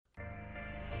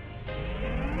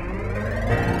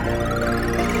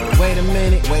a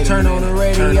minute, turn on the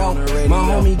radio. My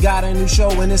homie got a new show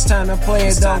and it's time to play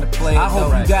it though. I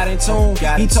hope you got in tune.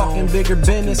 He talking bigger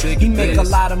business. He make a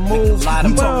lot of moves.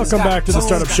 Welcome back to the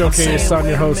Startup Showcase. I'm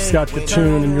your host, Scott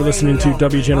Kitun, and you're listening to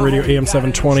WGN Radio AM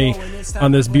 720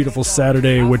 on this beautiful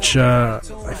Saturday, which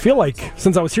I feel like,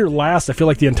 since I was here last, I feel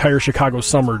like the entire Chicago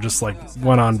summer just like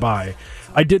went on by.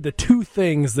 I did the two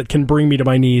things that can bring me to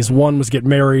my knees. One was get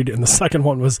married, and the second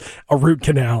one was a root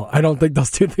canal. I don't think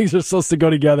those two things are supposed to go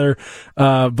together,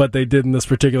 but they did in this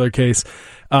particular case.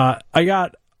 I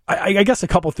guess a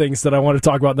couple things that I want to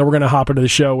talk about, and then we're going to hop into the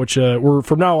show, which we're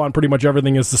from now on pretty much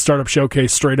everything is the Startup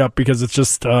Showcase straight up, because it's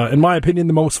just, in my opinion,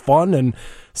 the most fun and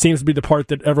seems to be the part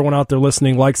that everyone out there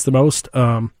listening likes the most.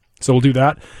 So we'll do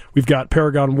that. We've got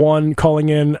Paragon One calling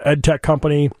in, ed tech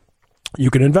company. You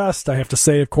can invest. I have to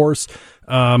say, of course,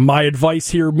 my advice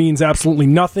here means absolutely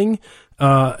nothing.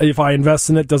 If I invest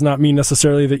in it, does not mean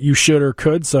necessarily that you should or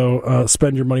could, so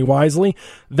spend your money wisely.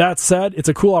 That said, it's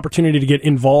a cool opportunity to get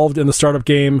involved in the startup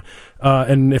game,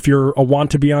 and if you're a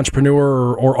want-to-be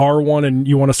entrepreneur or are one and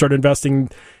you want to start investing,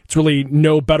 it's really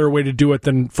no better way to do it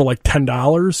than for like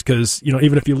 $10, because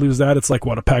even if you lose that, it's like,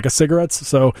 what, a pack of cigarettes?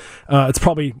 So it's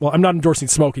probably, well, I'm not endorsing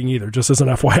smoking either, just as an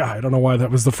FYI. I don't know why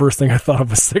that was the first thing I thought of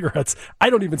was cigarettes. I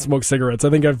don't even smoke cigarettes. I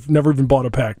think I've never even bought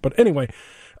a pack. But anyway,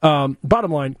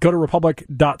 bottom line, go to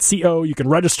republic.co. You can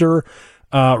register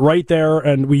right there,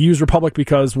 and we use Republic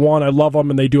because, one, I love them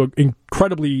and they do an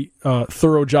incredibly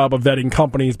thorough job of vetting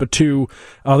companies, but two,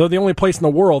 they're the only place in the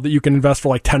world that you can invest for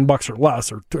like $10 or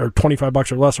less, or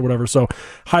 $25 or less, or whatever. So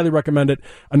highly recommend it.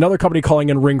 Another company calling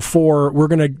in, Ring4. We're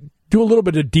going to do a little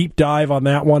bit of deep dive on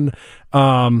that one,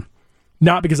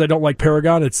 not because I don't like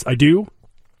Paragon. I do.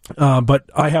 But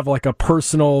I have like a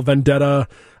personal vendetta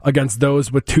against those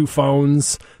with two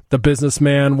phones, the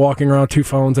businessman walking around two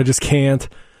phones. I just can't.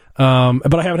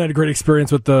 But I haven't had a great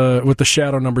experience with the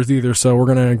shadow numbers either. So we're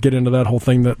going to get into that whole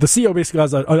thing. The CEO basically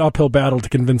has an uphill battle to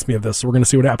convince me of this. So we're going to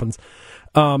see what happens.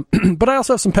 But I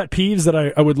also have some pet peeves that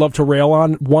I would love to rail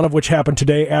on, one of which happened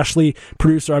today. Ashley,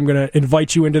 producer, I'm going to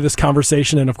invite you into this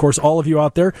conversation. And of course, all of you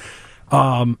out there,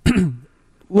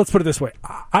 let's put it this way.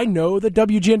 I know the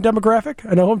WGN demographic.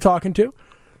 I know who I'm talking to.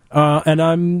 And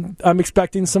I'm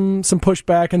expecting some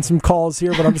pushback and some calls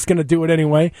here, but I'm just going to do it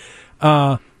anyway.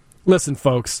 Listen,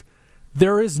 folks,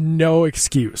 there is no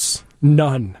excuse,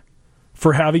 none,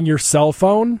 for having your cell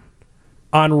phone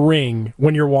on ring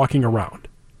when you're walking around.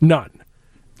 None.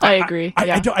 I agree.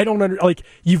 I don't like,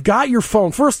 you've got your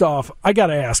phone. First off, I got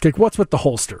to ask, like, what's with the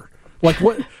holster? Like,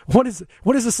 what is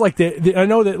this like? I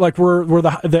know that like we're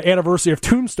the anniversary of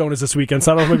Tombstone is this weekend,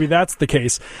 so I don't know if maybe that's the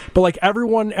case. But like every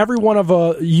one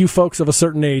of you folks of a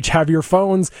certain age have your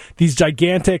phones, these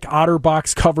gigantic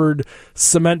OtterBox covered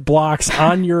cement blocks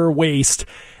on your waist,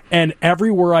 and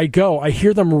everywhere I go, I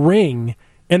hear them ring,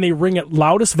 and they ring at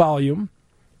loudest volume,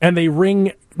 and they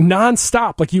ring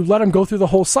nonstop. Like you let them go through the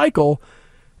whole cycle.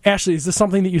 Ashley, is this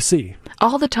something that you see?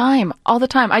 All the time.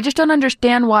 I just don't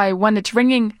understand why when it's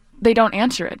ringing, they don't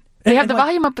answer it. They have the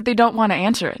volume up, but they don't want to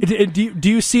answer it. Do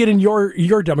you see it in your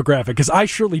demographic? Because I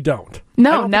surely don't.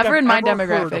 No, never in my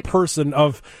demographic. Heard a person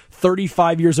of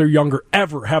 35 years or younger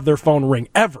ever have their phone ring,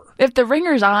 ever. If the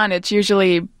ringer's on, it's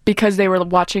usually because they were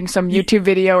watching some YouTube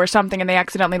video or something and they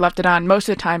accidentally left it on. Most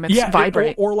of the time, it's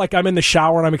vibrate. Or like I'm in the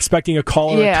shower and I'm expecting a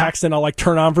call or a text and I'll like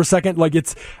turn on for a second. Like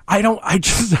I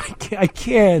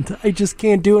just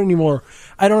can't do it anymore.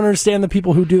 I don't understand the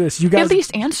people who do this. You guys at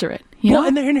least answer it. You know?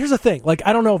 And here's the thing. Like,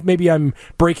 I don't know if maybe I'm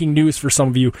breaking news for some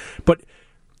of you, but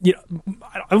I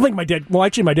don't think my dad. Well,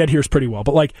 actually, my dad hears pretty well,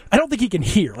 but like, I don't think he can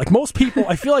hear. Like most people,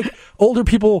 I feel like older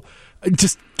people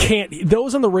just can't.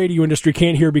 Those in the radio industry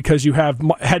can't hear because you have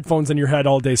headphones in your head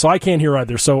all day. So I can't hear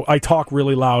either. So I talk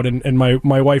really loud, and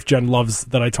my wife Jen loves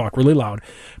that I talk really loud.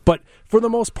 But for the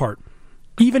most part,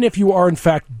 even if you are in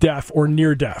fact deaf or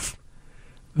near deaf,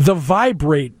 the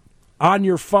vibrate on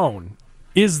your phone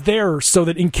is there so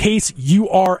that in case you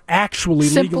are actually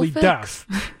legally deaf,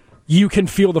 you can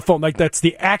feel the phone. Like that's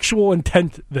the actual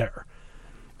intent there.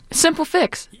 Simple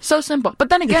fix. So simple. But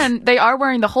then again, they are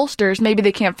wearing the holsters. Maybe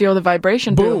they can't feel the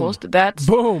vibration through the holster. That's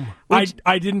boom.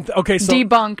 I didn't. Okay, so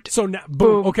debunked. So now,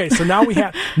 boom. Okay, so now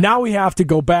we have to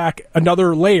go back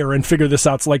another layer and figure this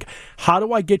out. So like, how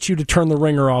do I get you to turn the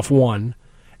ringer off? One,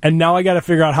 and now I got to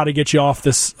figure out how to get you off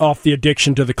the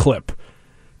addiction to the clip,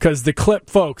 because the clip,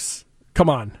 folks. Come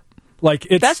on, like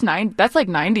it's that's like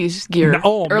 90s gear,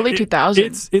 early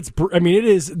 2000s. It's I mean it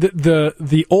is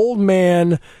the old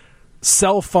man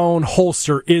cell phone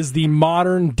holster is the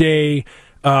modern day.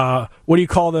 What do you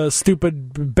call the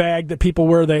stupid bag that people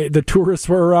wear? The tourists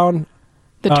wear around.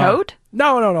 The tote?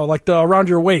 No, like around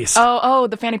your waist. Oh,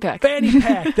 the fanny pack. Fanny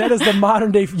pack. That is the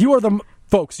modern day. You are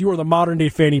the modern day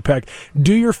fanny pack.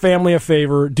 Do your family a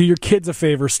favor. Do your kids a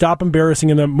favor. Stop embarrassing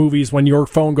in the movies when your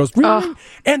phone goes.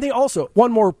 And they also,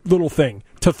 one more little thing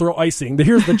to throw icing.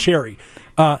 Here's the cherry.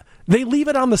 They leave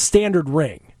it on the standard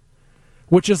ring,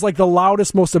 which is like the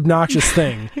loudest, most obnoxious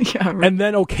thing. Yeah, right. And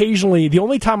then occasionally, the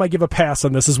only time I give a pass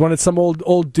on this is when it's some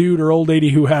old dude or old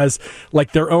lady who has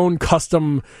like their own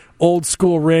custom old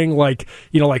school ring, like,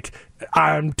 like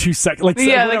I'm 2 seconds, like,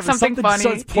 like something funny.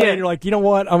 Starts playing, You're like, you know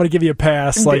what? I'm going to give you a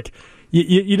pass. Like,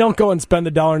 you don't go and spend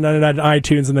the $1.99 on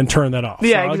iTunes and then turn that off.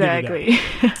 Yeah, so exactly.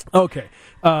 Okay.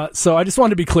 So I just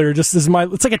wanted to be clear. It's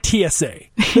like a TSA.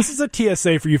 This is a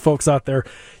TSA for you folks out there.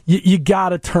 You got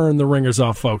to turn the ringers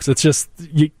off, folks. It's just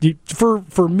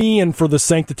for me and for the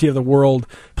sanctity of the world.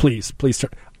 Please turn.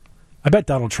 I bet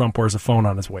Donald Trump wears a phone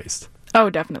on his waist. Oh,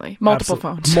 definitely. Multiple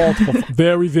phones.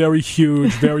 Very, very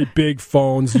huge, very big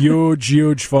phones.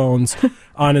 Huge phones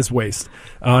on his waist.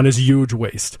 On his huge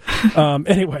waist.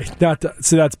 Anyway,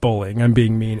 that's bullying. I'm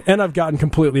being mean. And I've gotten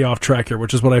completely off track here,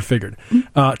 which is what I figured.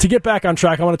 To get back on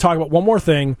track, I want to talk about one more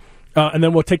thing, and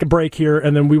then we'll take a break here,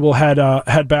 and then we will head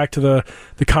back to the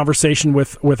conversation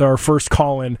with our first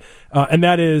call-in, and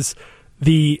that is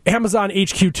the Amazon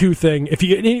HQ2 thing.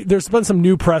 There's been some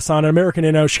new press on it. American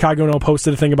Inno, Chicago Inno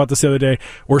posted a thing about this the other day.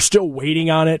 We're still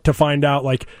waiting on it to find out,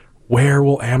 like, where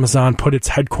will Amazon put its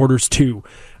headquarters to?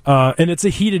 And it's a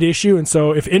heated issue. And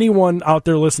so if anyone out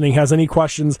there listening has any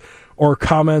questions or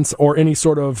comments or any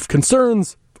sort of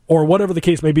concerns or whatever the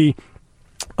case may be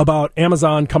about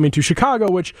Amazon coming to Chicago,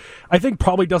 which I think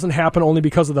probably doesn't happen only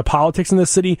because of the politics in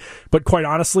this city. But quite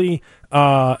honestly,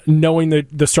 knowing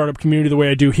the startup community the way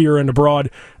I do here and abroad,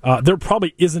 there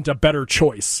probably isn't a better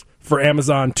choice for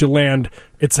Amazon to land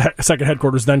its second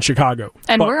headquarters than Chicago.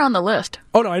 And we're on the list.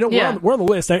 Oh, no, I know. Yeah. We're on the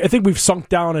list. I think we've sunk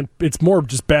down, and it's more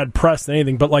just bad press than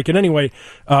anything. But, like, in any way,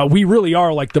 we really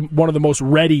are, like, one of the most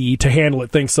ready to handle it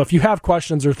things. So if you have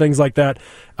questions or things like that,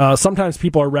 sometimes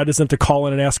people are reticent to call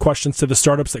in and ask questions to the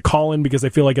startups that call in because they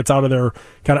feel like it's out of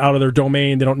their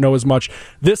domain. They don't know as much.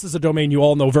 This is a domain you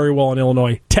all know very well in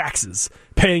Illinois: taxes,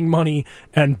 paying money,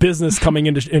 and business coming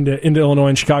into Illinois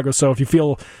and Chicago. So if you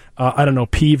feel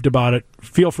peeved about it,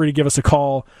 feel free to give us a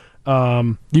call.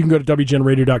 You can go to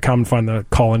WGNradio.com and find the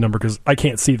call-in number because I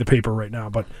can't see the paper right now.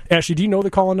 But, Ashley, do you know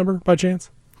the call-in number by chance?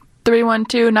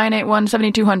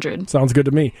 312-981-7200. Sounds good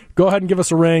to me. Go ahead and give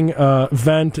us a ring,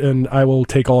 vent, and I will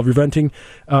take all of your venting.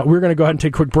 We're going to go ahead and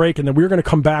take a quick break, and then we're going to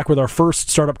come back with our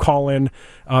first startup call-in,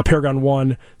 Paragon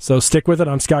One. So stick with it.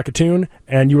 I'm Scott Kitun,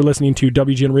 and you are listening to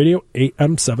WGN Radio,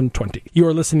 AM 720. You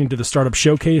are listening to the Startup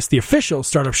Showcase. The official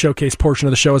Startup Showcase portion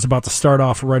of the show is about to start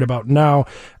off right about now.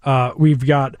 We've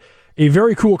got a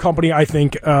very cool company, I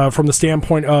think, from the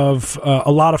standpoint of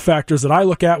a lot of factors that I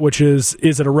look at, which is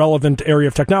it a relevant area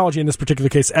of technology, in this particular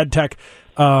case, EdTech?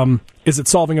 Is it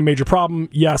solving a major problem?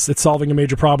 Yes, it's solving a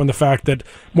major problem. The fact that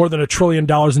more than $1 trillion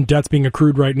in debt's being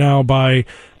accrued right now by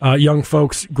young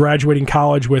folks graduating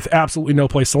college with absolutely no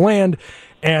place to land.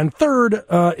 And third,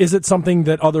 is it something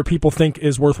that other people think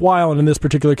is worthwhile? And in this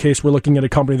particular case, we're looking at a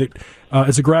company that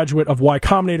is a graduate of Y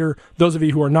Combinator. Those of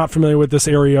you who are not familiar with this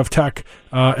area of tech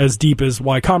as deep as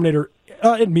Y Combinator,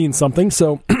 it means something.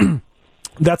 So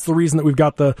that's the reason that we've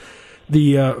got the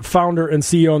founder and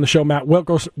CEO on the show, Matt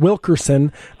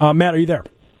Wilkerson. Matt, are you there?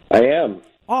 I am.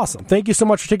 Awesome. Thank you so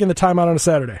much for taking the time out on a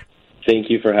Saturday.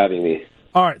 Thank you for having me.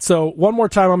 All right, so one more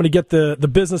time, I'm going to get the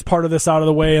business part of this out of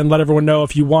the way and let everyone know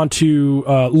if you want to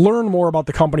learn more about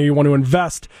the company, you want to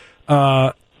invest.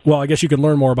 Well, I guess you can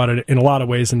learn more about it in a lot of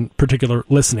ways, in particular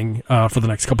listening for the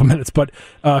next couple minutes. But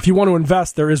if you want to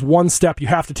invest, there is one step you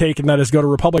have to take, and that is go to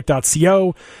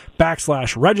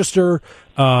republic.co/register.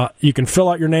 You can fill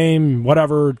out your name,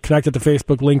 whatever, connect it to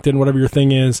Facebook, LinkedIn, whatever your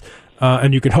thing is.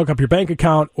 And you can hook up your bank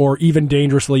account or even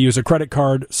dangerously use a credit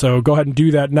card. So go ahead and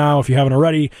do that now if you haven't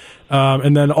already.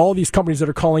 And then all these companies that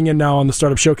are calling in now on the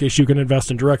Startup Showcase, you can invest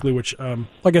in directly, which,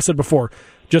 like I said before,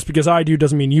 just because I do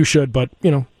doesn't mean you should, but,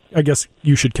 I guess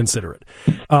you should consider it.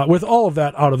 With all of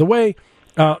that out of the way,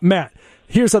 Matt,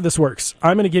 here's how this works.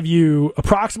 I'm going to give you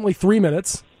approximately 3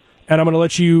 minutes, and I'm going to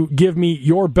let you give me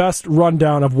your best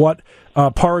rundown of what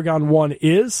Paragon One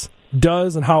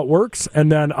does and how it works, and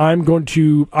then I'm going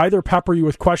to either pepper you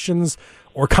with questions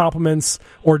or compliments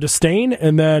or disdain,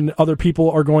 and then other people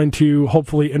are going to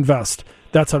hopefully invest.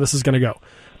 That's how this is going to go.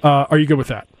 Are you good with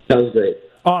that? Sounds great.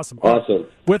 Awesome.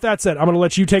 With that said, I'm going to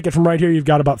let you take it from right here. You've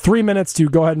got about 3 minutes to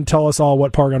go ahead and tell us all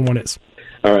what Paragon One is.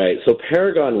 All right, so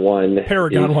Paragon One,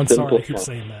 sorry, I keep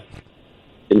saying that.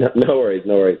 No worries.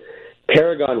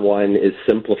 Paragon One is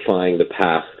simplifying the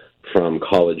path from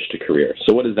college to career.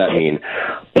 So what does that mean?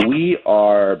 We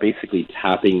are basically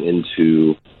tapping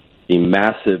into the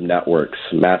massive networks,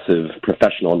 massive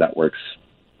professional networks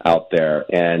out there,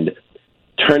 and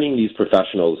turning these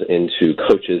professionals into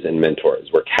coaches and mentors.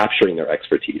 We're capturing their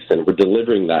expertise, and we're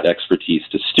delivering that expertise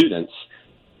to students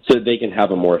so that they can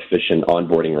have a more efficient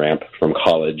onboarding ramp from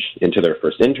college into their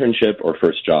first internship or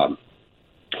first job.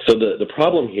 So the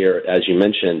problem here, as you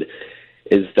mentioned,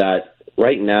 is that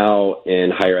right now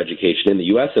in higher education, in the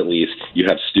U.S. at least, you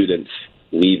have students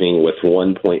leaving with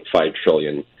 $1.5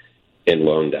 trillion in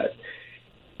loan debt.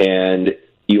 And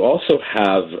you also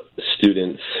have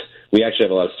students, we actually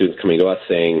have a lot of students coming to us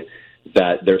saying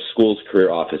that their school's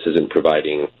career office isn't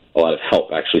providing a lot of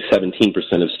help. Actually, 17%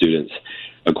 of students,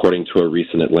 according to a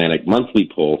recent Atlantic Monthly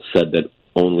poll, said that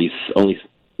only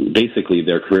basically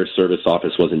their career service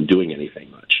office wasn't doing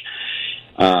anything much.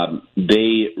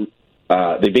 They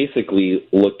basically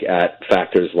look at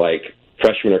factors like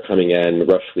freshmen are coming in,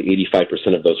 roughly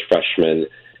 85% of those freshmen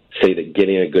say that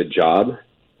getting a good job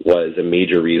was a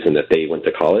major reason that they went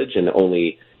to college, and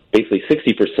only basically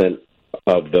 60%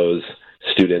 of those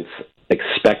students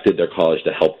expected their college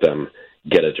to help them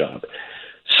get a job.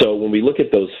 So when we look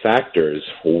at those factors,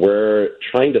 we're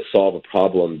trying to solve a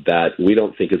problem that we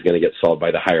don't think is going to get solved by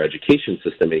the higher education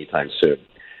system anytime soon.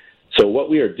 So what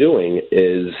we are doing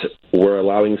is we're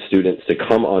allowing students to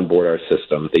come on board our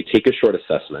system. They take a short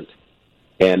assessment,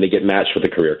 and they get matched with a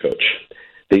career coach.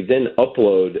 They then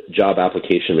upload job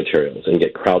application materials and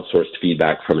get crowdsourced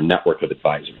feedback from a network of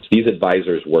advisors. These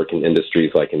advisors work in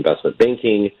industries like investment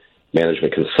banking,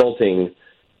 management consulting,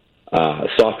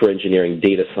 software engineering,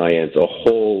 data science, a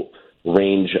whole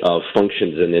range of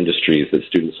functions and industries that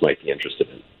students might be interested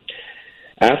in.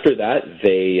 After that,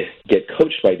 they get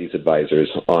coached by these advisors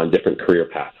on different career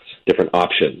paths, different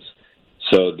options.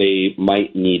 So they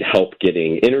might need help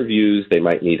getting interviews. They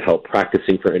might need help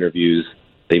practicing for interviews.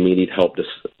 They may need help just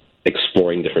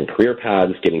exploring different career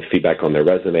paths, getting feedback on their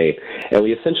resume. And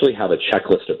we essentially have a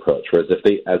checklist approach, whereas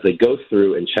as they go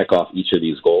through and check off each of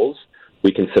these goals,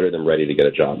 we consider them ready to get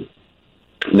a job.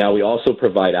 Now, we also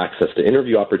provide access to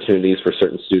interview opportunities for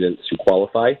certain students who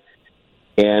qualify.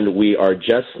 And we are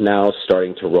just now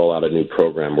starting to roll out a new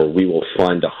program where we will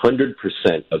fund 100%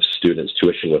 of students'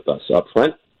 tuition with us up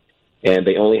front, and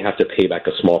they only have to pay back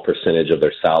a small percentage of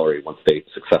their salary once they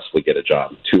successfully get a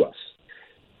job to us.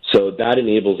 So that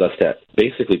enables us to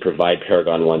basically provide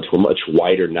Paragon One to a much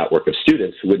wider network of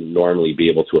students who wouldn't normally be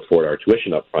able to afford our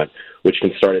tuition up front, which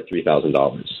can start at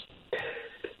 $3,000.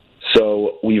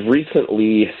 So we've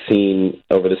recently seen,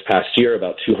 over this past year,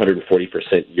 about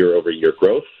 240% year-over-year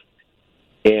growth.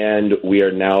 And we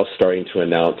are now starting to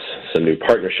announce some new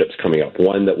partnerships coming up.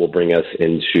 One that will bring us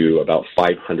into about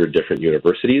 500 different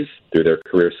universities through their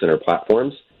Career Center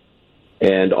platforms.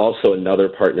 And also another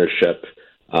partnership,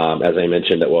 as I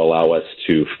mentioned, that will allow us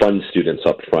to fund students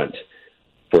up front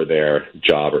for their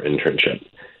job or internship.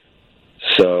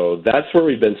 So that's where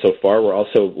we've been so far. We're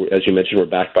also, as you mentioned, we're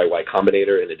backed by Y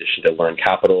Combinator in addition to Learn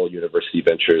Capital, University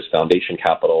Ventures, Foundation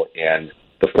Capital, and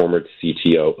the former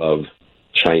CTO of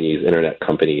Chinese internet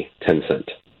company Tencent.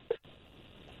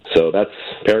 So that's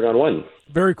Paragon One.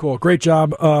 Very cool. Great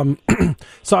job.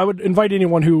 So I would invite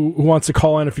anyone who wants to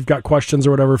call in, if you've got questions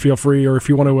or whatever, feel free. Or if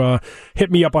you want to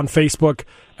hit me up on Facebook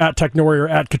at Technori or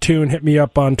at Kitun, hit me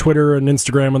up on Twitter and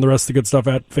Instagram and the rest of the good stuff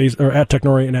at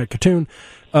Technori and at Kitun.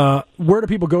 Where do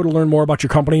people go to learn more about your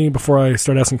company before I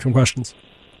start asking some questions?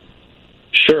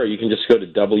 Sure. You can just go to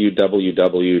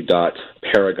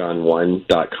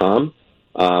www.paragon1.com.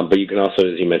 But you can also,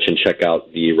 as you mentioned, check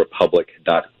out the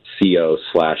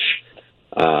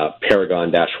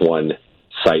republic.co/Paragon-1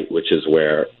 site, which is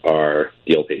where our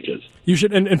deal page is. You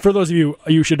should, and for those of you,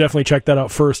 you should definitely check that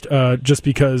out first, just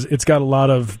because it's got a lot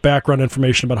of background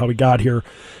information about how we got here.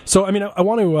 So, I mean, I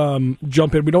want to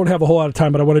jump in. We don't have a whole lot of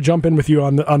time, but I want to jump in with you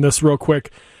on this real quick.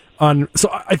 So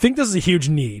I think this is a huge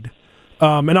need.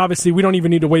 And obviously, we don't even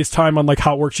need to waste time on like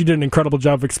how it works. You did an incredible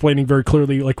job of explaining very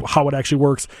clearly like how it actually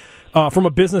works. From a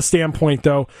business standpoint,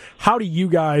 though, how do you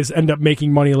guys end up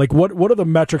making money? Like, what are the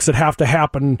metrics that have to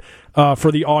happen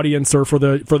for the audience or for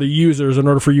the users in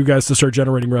order for you guys to start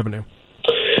generating revenue?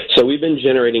 So we've been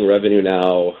generating revenue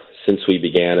now since we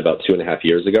began about 2.5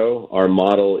 years ago. Our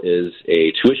model is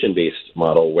a tuition-based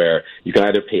model where you can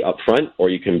either pay upfront or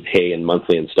you can pay in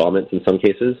monthly installments in some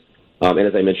cases. And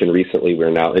as I mentioned recently, we're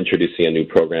now introducing a new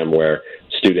program where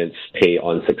students pay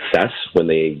on success when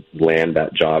they land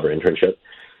that job or internship.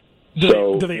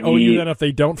 Do they owe you then if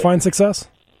they don't find success?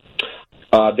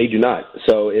 They do not.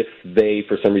 So if they,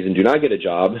 for some reason, do not get a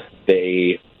job,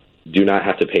 they do not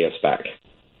have to pay us back.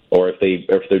 or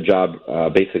if their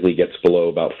job basically gets below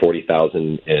about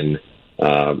 $40,000 in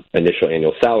initial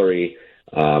annual salary,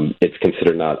 it's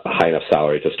considered not a high enough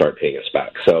salary to start paying us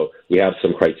back. So we have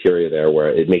some criteria there where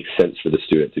it makes sense for the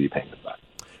student to be paying us back.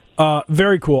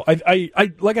 Very cool.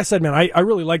 I like I said, man, I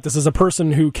really like this as a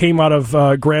person who came out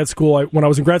of grad school. When I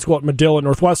was in grad school at Medill at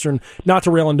Northwestern, not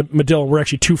to rail into Medill, we're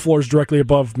actually 2 floors directly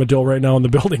above Medill right now in the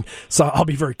building, so I'll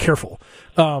be very careful.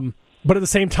 But at the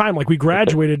same time, like we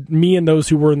graduated, me and those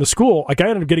who were in the school, like I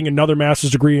ended up getting another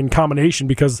master's degree in combination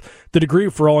because the degree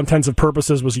for all intensive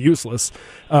purposes was useless.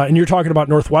 And you're talking about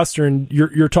Northwestern,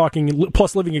 you're talking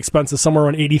plus living expenses somewhere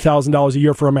around $80,000 a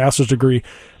year for a master's degree.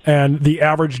 And the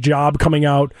average job coming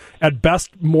out at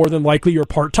best, more than likely you're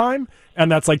part-time.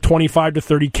 And that's like 25 to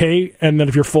 30K. And then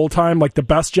if you're full-time, like the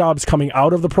best jobs coming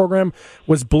out of the program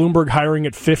was Bloomberg hiring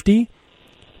at 50.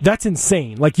 That's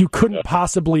insane. Like you couldn't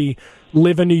possibly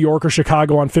live in New York or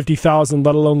Chicago on $50,000,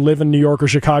 let alone live in New York or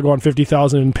Chicago on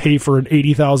 $50,000 and pay for an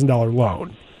 $80,000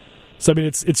 loan. So I mean,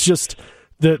 it's just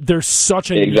there's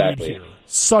such a need here,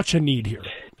 such a need here.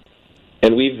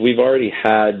 And we've already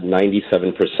had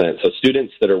 97%. So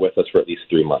students that are with us for at least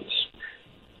 3 months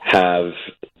have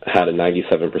had a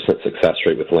 97% success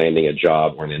rate with landing a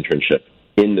job or an internship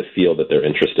in the field that they're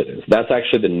interested in. So that's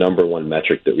actually the number one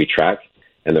metric that we track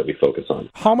and that we focus on.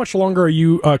 How much longer are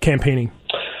you campaigning?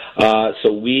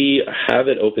 So we have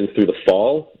it open through the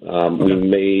fall. Okay. We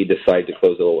may decide to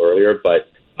close it a little earlier, but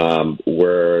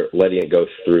we're letting it go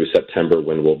through September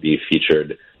when we'll be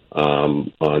featured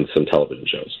on some television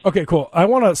shows. Okay, cool. I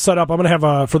want to set up, I'm going to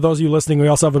have, for those of you listening, we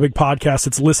also have a big podcast.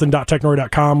 It's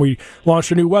listen.technori.com. We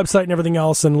launched a new website and everything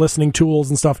else and listening tools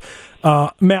and stuff.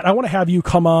 Matt, I want to have you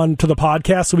come on to the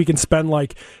podcast so we can spend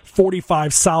like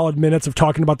 45 solid minutes of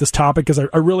talking about this topic, because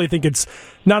I really think it's,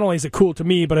 not only is it cool to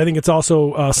me, but I think it's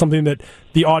also something that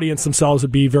the audience themselves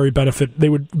would be they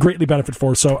would greatly benefit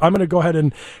for. So I'm going to go ahead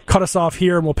and cut us off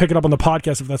here and we'll pick it up on the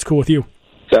podcast if that's cool with you.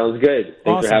 Sounds good.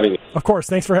 Thanks for having me. Of course.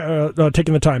 Thanks for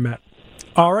taking the time, Matt.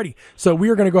 Alrighty. So we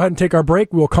are going to go ahead and take our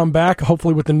break. We'll come back,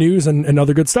 hopefully, with the news and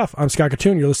other good stuff. I'm Scott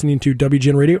Kitun. You're listening to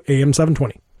WGN Radio, AM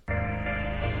 720.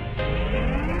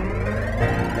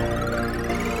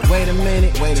 Wait a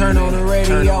minute, turn on the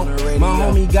radio. My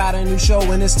homie got a new show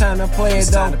and it's time to play it,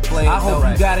 though. I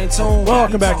hope you got in tune.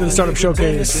 Welcome back to the Startup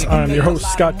Showcase. I'm your host,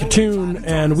 Scott Kitun,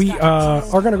 and we are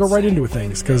going to go right into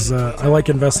things because I like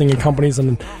investing in companies,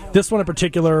 and this one in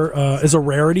particular is a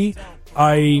rarity.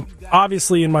 I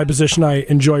obviously, in my position, I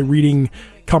enjoy reading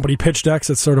company pitch decks.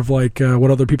 It's sort of like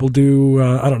what other people do.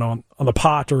 I don't know, on the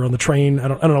pot or on the train. I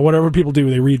don't know. Whatever people do,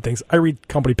 they read things. I read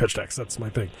company pitch decks. That's my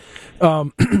thing.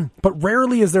 But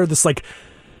rarely is there this like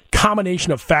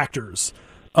combination of factors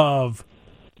of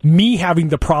me having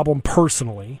the problem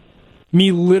personally,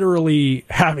 me literally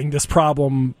having this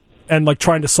problem and like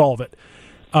trying to solve it,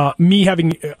 me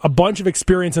having a bunch of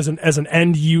experience as an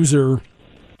end user,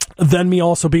 then me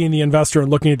also being the investor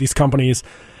and looking at these companies.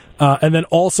 And then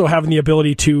also having the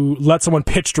ability to let someone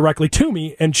pitch directly to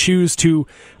me and choose to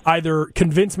either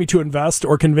convince me to invest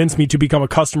or convince me to become a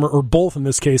customer, or both in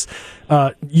this case.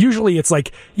 Usually it's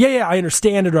like, yeah, I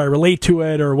understand it, or I relate to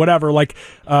it, or whatever. Like,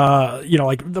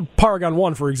 like the Paragon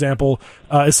One, for example,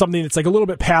 is something that's like a little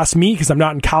bit past me because I'm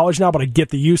not in college now, but I get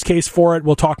the use case for it.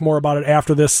 We'll talk more about it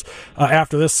after this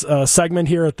segment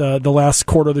here at the last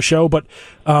quarter of the show. But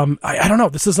I don't know.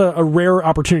 This is a rare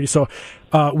opportunity. So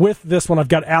with this one, I've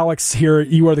got Alex here.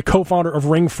 You are the co-founder of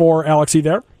Ring4. Alex, are you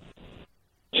there?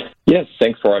 Yes,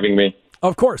 thanks for having me.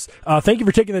 Of course. Thank you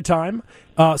for taking the time.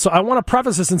 So I want to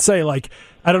preface this and say, like,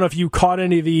 I don't know if you caught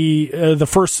any of the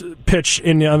first pitch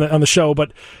on the show,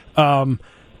 but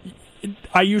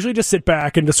I usually just sit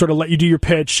back and just sort of let you do your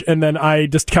pitch, and then I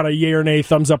just kind of yay or nay,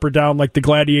 thumbs up or down, like the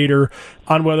gladiator,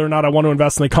 on whether or not I want to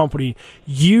invest in the company.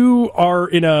 You are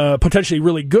in a potentially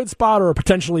really good spot or a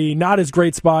potentially not as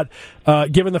great spot,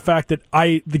 given the fact that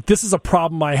this is a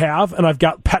problem I have, and I've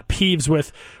got pet peeves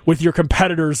with your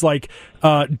competitors like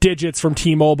Digits from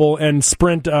T-Mobile and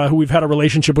Sprint, who we've had a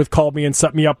relationship with, called me and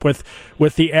set me up with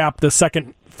the app, the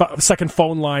second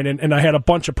phone line, and I had a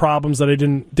bunch of problems that I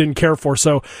didn't care for.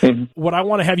 So what I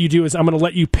want to have you do is I'm going to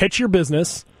let you pitch your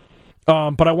business,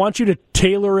 but I want you to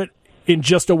tailor it in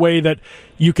just a way that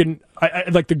you can,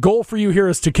 like the goal for you here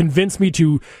is to convince me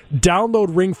to download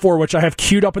Ring4, which I have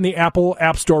queued up in the Apple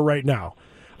App Store right now.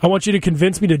 I want you to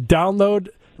convince me to download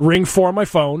Ring4 on my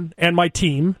phone and my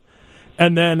team.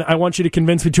 And then I want you to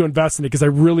convince me to invest in it because I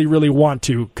really, really want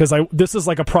to, because this is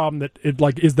like a problem that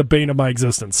is the bane of my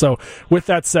existence. So with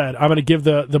that said, I'm going to give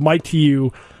the mic to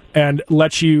you and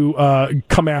let you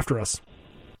come after us.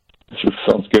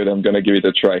 Sounds good. I'm going to give it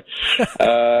a try.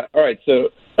 All right. So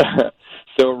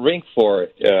So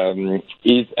Ring4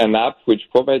 is an app which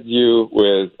provides you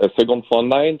with a second phone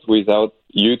line without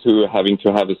you to having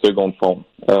to have a second phone,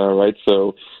 right?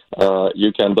 So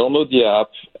you can download the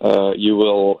app, you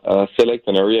will select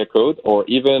an area code or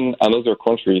even another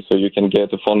country. So you can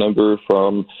get a phone number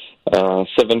from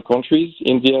 7 countries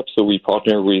in the app. So we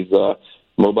partner with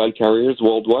mobile carriers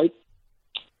worldwide.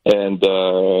 And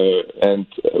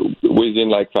within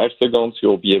like 5 seconds,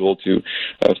 you'll be able to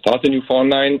start a new phone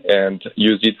line and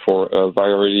use it for a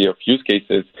variety of use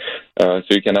cases. So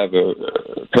you can have a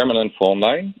permanent phone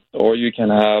line, or you can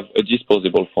have a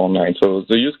disposable phone line. So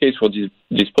the use case for this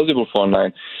disposable phone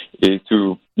line is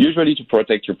usually to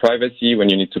protect your privacy when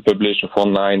you need to publish a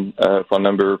phone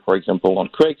number, for example, on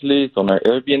Craigslist, on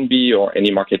Airbnb, or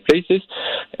any marketplaces.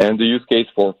 And the use case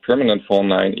for permanent phone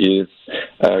line is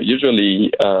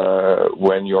usually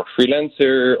when you're a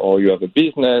freelancer or you have a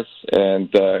business and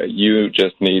you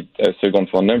just need a second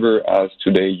phone number, as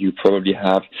today you probably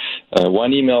have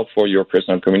one email for your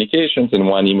personal communications and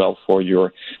one email for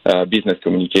your business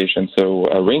communication. So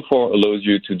Ring4 allows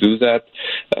you to do that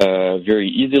very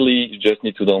easily. You just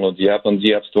need to download the app on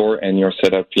the App Store and you're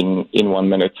set up in 1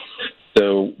 minute.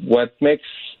 So what makes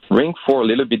Ring4 a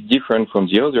little bit different from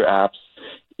the other apps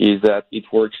is that it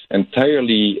works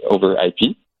entirely over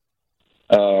IP.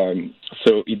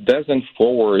 So it doesn't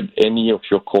forward any of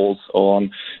your calls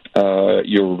on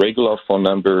your regular phone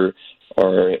number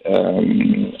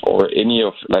or any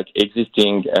of like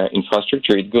existing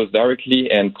infrastructure. It goes directly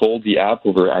and calls the app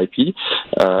over IP.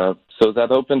 So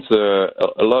that opens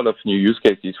a lot of new use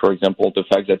cases. For example, the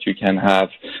fact that you can have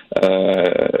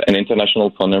an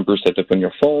international phone number set up on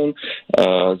your phone,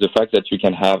 the fact that you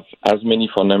can have as many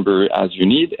phone numbers as you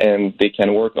need, and they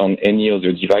can work on any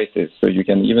other devices. So you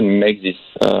can even make this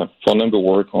phone number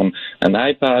work on an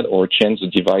iPad or change the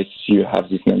device you have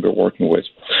this number working with.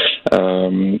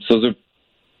 So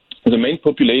the main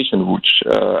population, which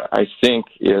I think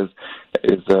is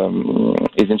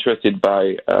interested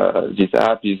by this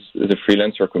app, is the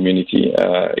freelancer community.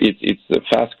 It's a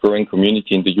fast-growing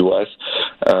community in the U.S.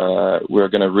 We're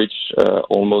going to reach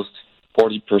almost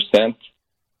 40%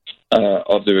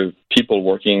 of the people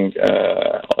working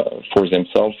for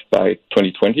themselves by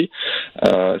 2020.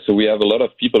 So we have a lot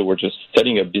of people who are just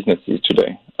setting up businesses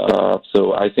today.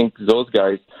 So I think those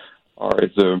guys are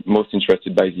the most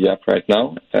interested by the app right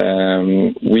now.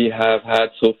 We have had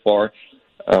so far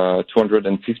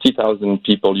 250,000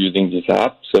 people using this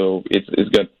app, so it's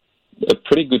got a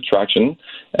pretty good traction,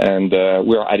 and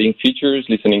we are adding features,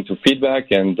 listening to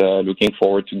feedback, and looking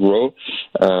forward to grow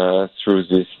through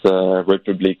this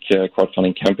Republic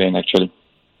crowdfunding campaign, actually.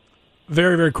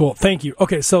 Very, very cool. Thank you.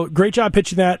 Okay, so great job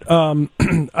pitching that. I'm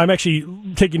actually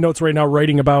taking notes right now,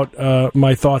 writing about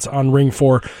my thoughts on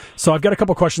Ring4. So I've got a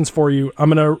couple questions for you.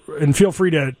 And feel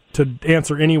free to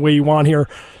answer any way you want here.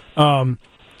 Like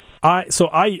I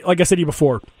said to you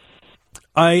before,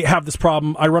 I have this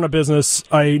problem. I run a business.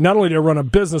 Not only do I run a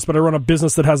business, but I run a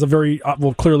business that has a very,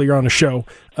 clearly you're on a show,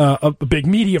 a big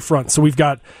media front. So we've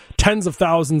got tens of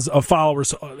thousands of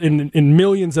followers in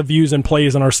millions of views and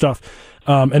plays on our stuff.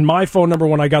 And my phone number,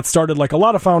 when I got started, like a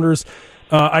lot of founders,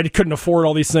 I couldn't afford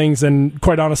all these things. And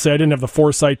quite honestly, I didn't have the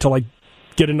foresight to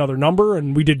get another number.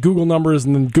 And we did Google numbers,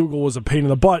 and then Google was a pain in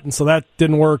the butt. And so that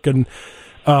didn't work. And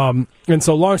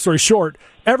so long story short,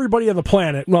 everybody on the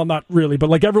planet, well, not really,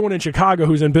 but everyone in Chicago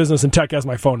who's in business and tech has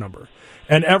my phone number.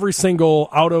 And every single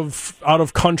out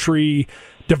of country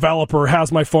developer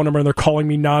has my phone number, and they're calling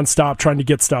me nonstop trying to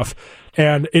get stuff.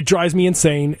 And it drives me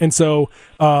insane. And so,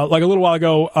 a little while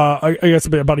ago, I guess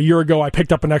about a year ago, I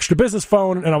picked up an extra business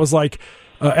phone, and I was like,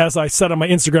 as I said on my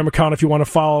Instagram account, if you want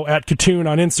to follow @Kitun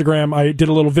on Instagram, I did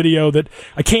a little video that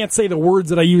I can't say the words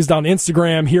that I used on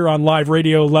Instagram here on live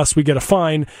radio, lest we get a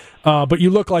fine. But you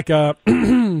look like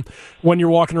when you're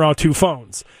walking around with 2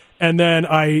 phones. And then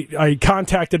I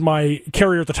contacted my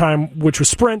carrier at the time, which was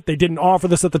Sprint. They didn't offer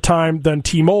this at the time. Then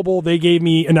T-Mobile, they gave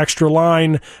me an extra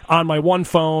line on my one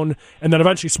phone. And then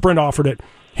eventually Sprint offered it.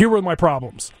 Here were my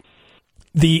problems.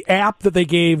 The app that they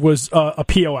gave was a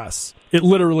POS. It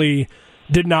literally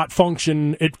did not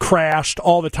function. It crashed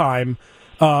all the time.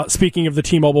 Speaking of the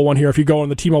T-Mobile one here, if you go on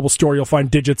the T-Mobile store, you'll find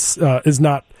digits is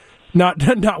not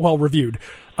well reviewed.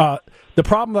 The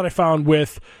problem that I found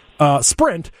with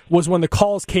Sprint was when the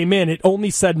calls came in, it only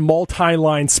said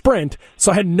multi-line Sprint,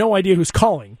 so I had no idea who's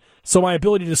calling. So my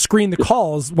ability to screen the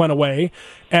calls went away.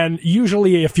 And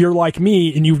usually if you're like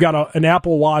me and you've got an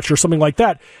Apple Watch or something like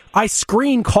that, I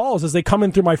screen calls as they come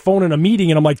in through my phone in a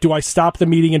meeting, and I'm like, do I stop the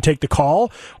meeting and take the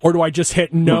call, or do I just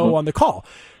hit no on the call?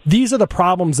 These are the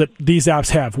problems that these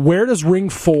apps have. Where does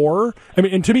Ring4,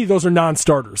 and to me, those are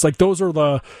non-starters. Those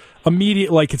are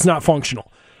immediate, like it's not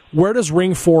functional. Where does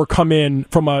Ring4 come in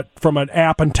from an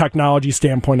app and technology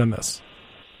standpoint on this?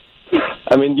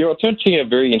 I mean, you're touching a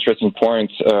very interesting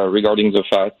point regarding the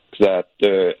fact that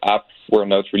the apps were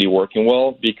not really working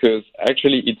well, because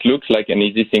actually it looks like an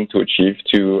easy thing to achieve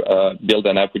to build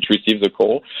an app which receives a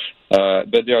call,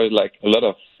 but there are like a lot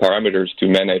of parameters to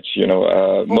manage.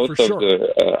 Most of the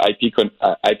IP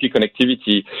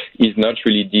connectivity is not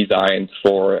really designed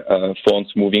for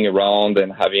phones moving around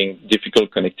and having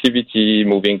difficult connectivity,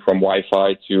 moving from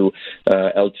Wi-Fi to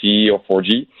LTE or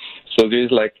 4G. So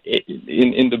there's like,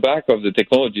 in the back of the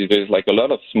technology, there's like a lot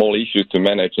of small issues to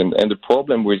manage. And the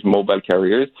problem with mobile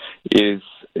carriers is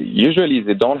usually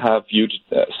they don't have huge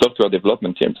software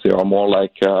development teams. They are more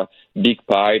like big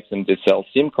pipes, and they sell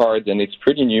SIM cards, and it's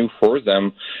pretty new for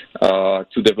them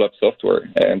to develop software.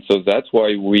 And so that's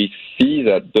why we see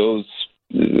that those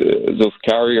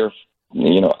carrier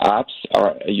apps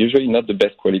are usually not the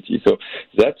best quality. So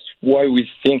that's why we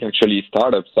think actually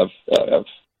startups have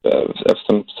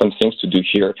some things to do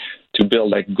here to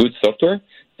build like good software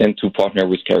and to partner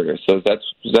with carriers. So that's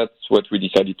what we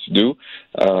decided to do,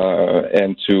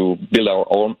 and to build our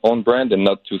own brand and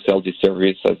not to sell this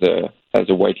service as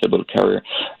a white label carrier.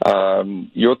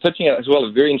 You're touching as well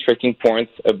a very interesting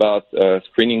point about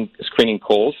screening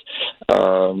calls.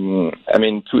 I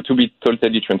mean, to be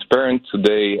totally transparent,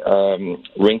 today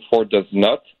Ring4 does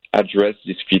not address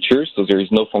these features, so there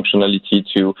is no functionality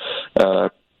to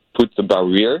put a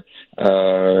barrier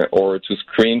or to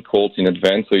screen calls in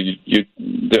advance. So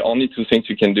the only two things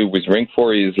you can do with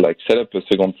Ring4 is like set up a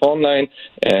second phone line,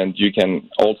 and you can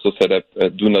also set up a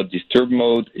do not disturb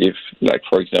mode if, like,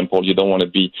 for example, you don't want to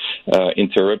be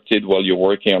interrupted while you're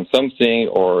working on something,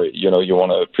 or you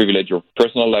want to privilege your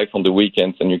personal life on the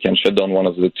weekends, and you can shut down one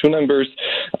of the two numbers.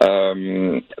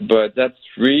 But that's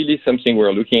really something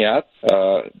we're looking at.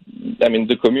 I mean,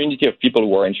 the community of people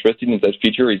who are interested in that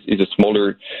feature is a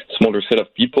smaller set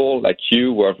of people like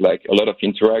you, who have like a lot of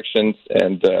interactions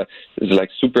and is like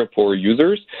super poor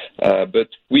users. But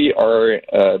we are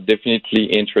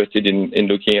definitely interested in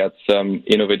looking at some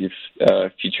innovative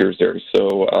features there.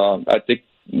 So I think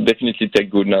definitely take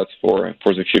good notes for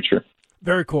the future.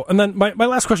 Very cool. And then my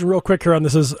last question real quick here on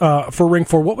this is for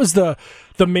Ring4. What was the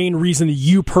main reason that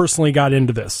you personally got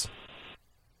into this?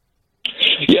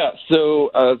 Yeah, so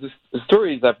the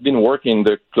story is I've been working in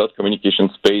the cloud communication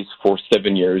space for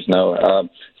 7 years now.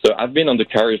 So I've been on the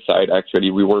carrier side,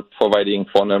 actually. We were providing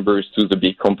phone numbers to the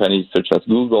big companies such as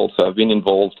Google. So I've been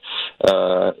involved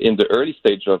in the early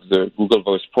stage of the Google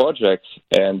Voice project.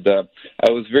 And I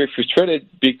was very frustrated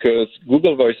because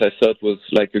Google Voice, I thought, was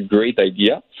like a great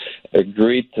idea, a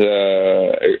great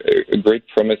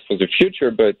promise for the future,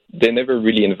 but they never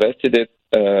really invested in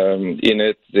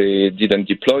it. They didn't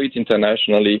deploy it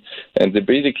internationally, and they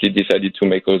basically decided to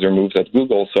make other moves at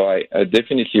Google. So I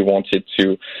definitely wanted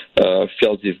to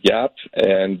fill this gap,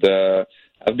 and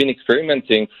I've been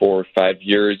experimenting for 5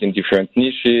 years in different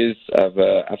niches.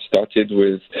 I've started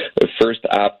with a first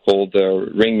app called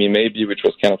Ring Me Maybe, which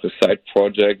was kind of a side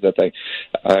project that I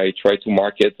try to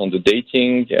market on the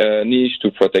dating niche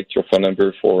to protect your phone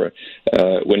number for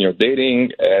when you're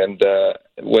dating. And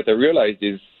what I realized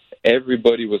is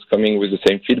everybody was coming with the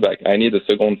same feedback. I need a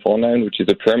second phone line, which is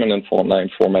a permanent phone line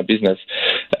for my business.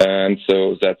 And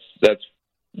so that's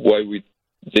why we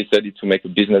decided to make a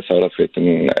business out of it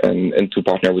and to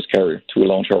partner with Carrier to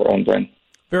launch our own brand.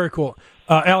 Very cool.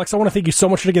 Alex, I want to thank you so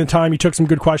much for taking the time. You took some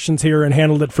good questions here and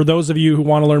handled it. For those of you who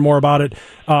want to learn more about it,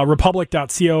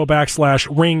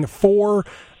 republic.co/Ring4.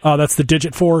 That's the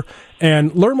digit 4.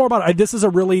 And learn more about it. This is a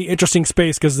really interesting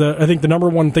space because I think the number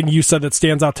one thing you said that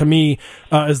stands out to me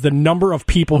is the number of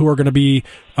people who are going to be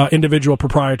individual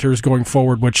proprietors going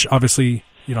forward, which obviously,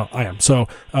 I am. So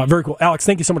very cool. Alex,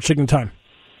 thank you so much for taking the time.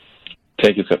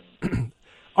 Thank you, sir.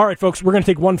 All right, folks, we're going to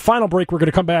take one final break. We're going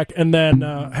to come back and then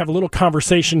have a little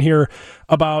conversation here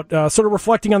about sort of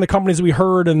reflecting on the companies we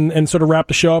heard and sort of wrap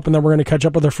the show up. And then we're going to catch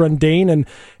up with our friend Dane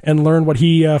and learn what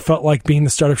he felt like being the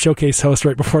Startup Showcase host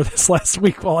right before this last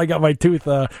week while I got my tooth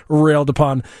railed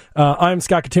upon. I'm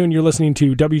Scott Kitun. You're listening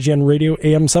to WGN Radio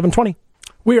AM 720.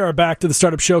 We are back to the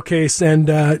Startup Showcase, and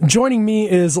joining me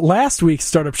is last week's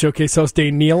Startup Showcase host,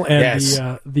 Dane Neal, and yes,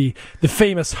 the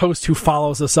famous host who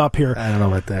follows us up here. I don't know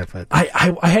about that, but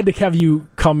I had to have you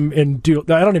come and do.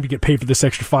 I don't even get paid for this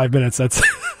extra 5 minutes. That's.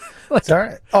 It's all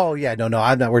right. Oh, yeah. No,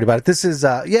 I'm not worried about it. This is,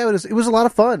 it was a lot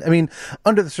of fun. I mean,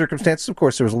 under the circumstances, of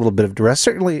course, there was a little bit of duress.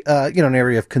 Certainly, an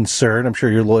area of concern. I'm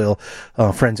sure your loyal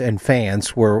friends and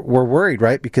fans were worried,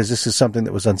 right? Because this is something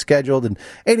that was unscheduled and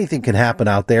anything can happen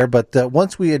out there. But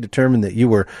once we had determined that you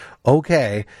were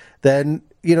okay, then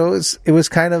it was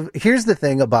kind of, here's the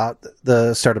thing about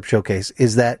the Startup Showcase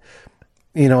is that,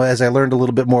 as I learned a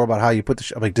little bit more about how you put the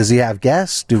show, I'm like, does he have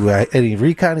guests? Any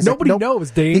recon? He's Nobody like, nope.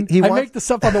 knows, Dane. I make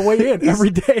this up on the way in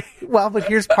every day. Well, but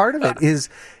here's part of it is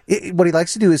what he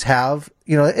likes to do is have,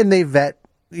 and they vet,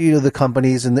 the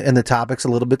companies and the topics a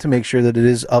little bit to make sure that it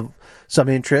is of some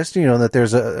interest, that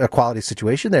there's a quality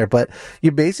situation there. But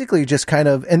you basically just kind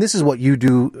of, and this is what you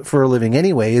do for a living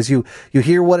anyway, is you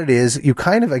hear what it is, you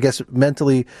kind of, I guess,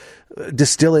 mentally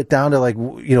distill it down to like,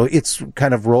 its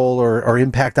kind of role or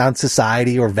impact on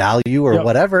society or value or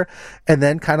whatever, and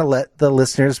then kind of let the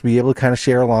listeners be able to kind of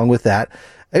share along with that.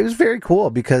 It was very cool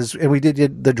because we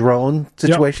did the drone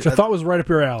situation. Which I thought was right up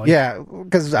your alley. Yeah,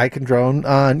 because I can drone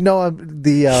on.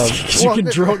 Because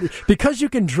you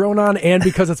can drone on and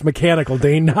because it's mechanical,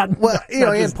 Dane. And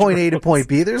point A to point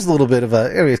B. There's a little bit of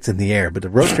it's in the air, but the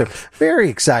road trip, very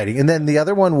exciting. And then the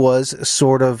other one was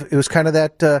it was kind of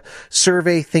that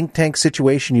survey think tank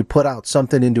situation. You put out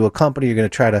something into a company, you're going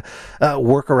to try to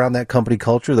work around that company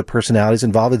culture, the personalities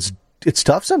involved. It's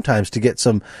tough sometimes to get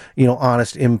some,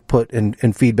 honest input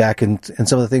and feedback and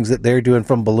some of the things that they're doing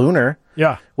from Ballooner.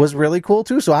 Yeah. Was really cool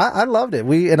too. So I loved it.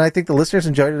 And I think the listeners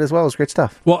enjoyed it as well. It was great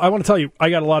stuff. Well, I want to tell you, I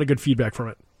got a lot of good feedback from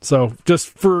it. So just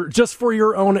for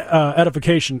your own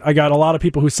edification, I got a lot of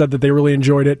people who said that they really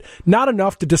enjoyed it. Not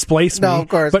enough to displace me. No, of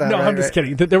course but not. No, I'm just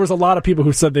kidding. There was a lot of people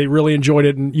who said they really enjoyed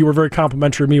it, and you were very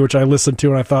complimentary of me, which I listened to,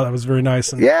 and I thought that was very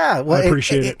nice. And I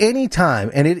appreciate it.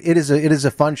 Anytime. And it is a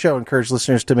fun show. Encourage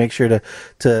listeners to make sure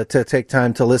to take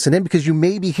time to listen in, because you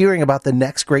may be hearing about the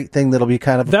next great thing that'll be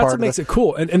kind of That's what makes it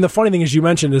cool. And the funny thing is, you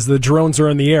mentioned, is the drones are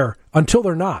in the air until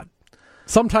they're not.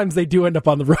 Sometimes they do end up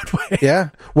on the roadway. Yeah,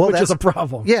 which is a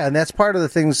problem. Yeah, and that's part of the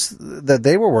things that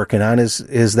they were working on is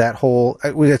that whole.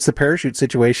 It's the parachute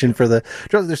situation for the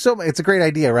drones. It's a great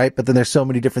idea, right? But then there's so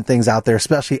many different things out there,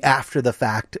 especially after the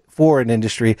fact, for an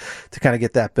industry to kind of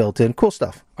get that built in. Cool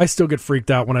stuff. I still get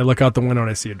freaked out when I look out the window and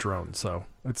I see a drone. So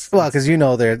because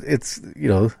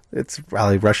it's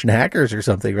probably Russian hackers or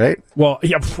something, right? Well,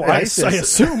 yeah, I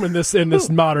assume in this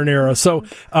modern era. So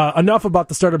enough about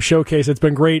the Startup Showcase. It's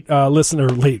been great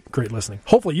great listening.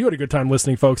 Hopefully you had a good time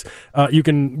listening, folks. You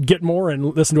can get more and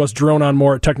listen to us drone on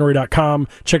more at technori.com.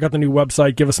 Check out the new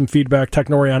website. Give us some feedback.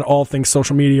 Technori on all things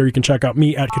social media. Or you can check out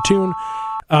me at Kitun.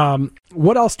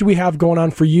 What else do we have going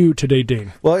on for you today,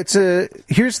 Dane? Well,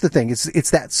 here's the thing.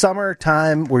 It's that summer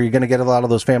time where you're going to get a lot of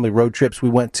those family road trips. We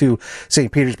went to St.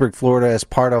 Petersburg, Florida as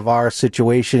part of our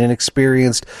situation and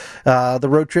experienced the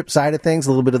road trip side of things, a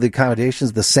little bit of the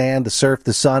accommodations, the sand, the surf,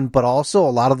 the sun, but also a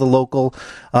lot of the local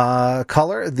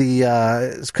color,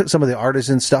 some of the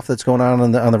artisan stuff that's going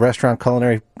on the restaurant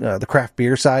culinary, the craft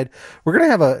beer side. We're going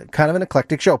to have a kind of an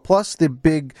eclectic show. Plus, the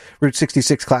big Route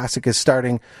 66 Classic is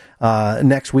starting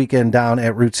next weekend down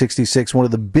at Route 66, one of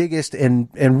the biggest and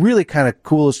really kind of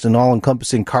coolest and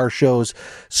all-encompassing car shows,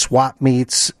 swap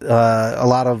meets. A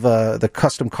lot of the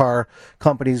custom car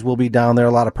companies will be down there,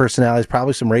 a lot of personalities,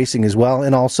 probably some racing as well,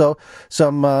 and also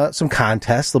some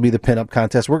contests. There'll be the pinup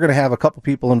contest. We're going to have a couple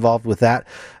people involved with that,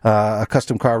 a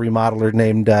custom car remodeler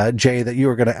named Jay that you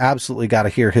are going to absolutely got to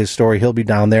hear his story. He'll be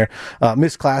down there.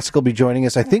 Miss Classic will be joining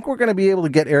us. I think we're going to be able to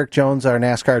get Eric Jones, our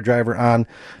NASCAR driver, on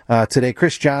today.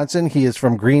 Chris Johnson, he is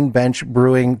from Green Bench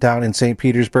Brewing down in St.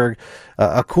 Petersburg.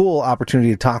 A cool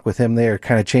opportunity to talk with him there,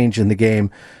 kind of changing the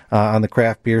game on the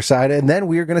craft beer side. And then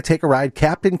we are going to take a ride.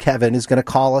 Captain Kevin is going to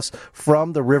call us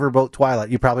from the Riverboat Twilight.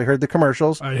 You probably heard the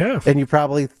commercials. I have. And you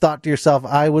probably thought to yourself,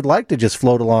 I would like to just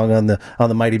float along on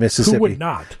the mighty Mississippi. Who would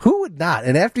not? Who would not?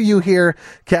 And after you hear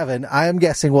Kevin, I am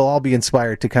guessing we'll all be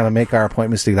inspired to kind of make our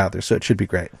appointments to get out there. So it should be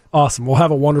great. Awesome. We'll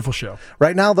have a wonderful show.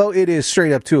 Right now, though, it is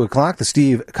straight up 2 o'clock. The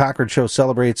Steve Cochran Show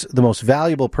celebrates the most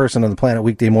valuable person on the planet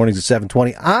weekday mornings at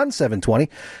 7:20 on 720.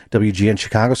 WGN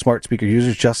Chicago. Smart speaker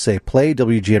users just say play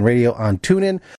WGN Radio on TuneIn.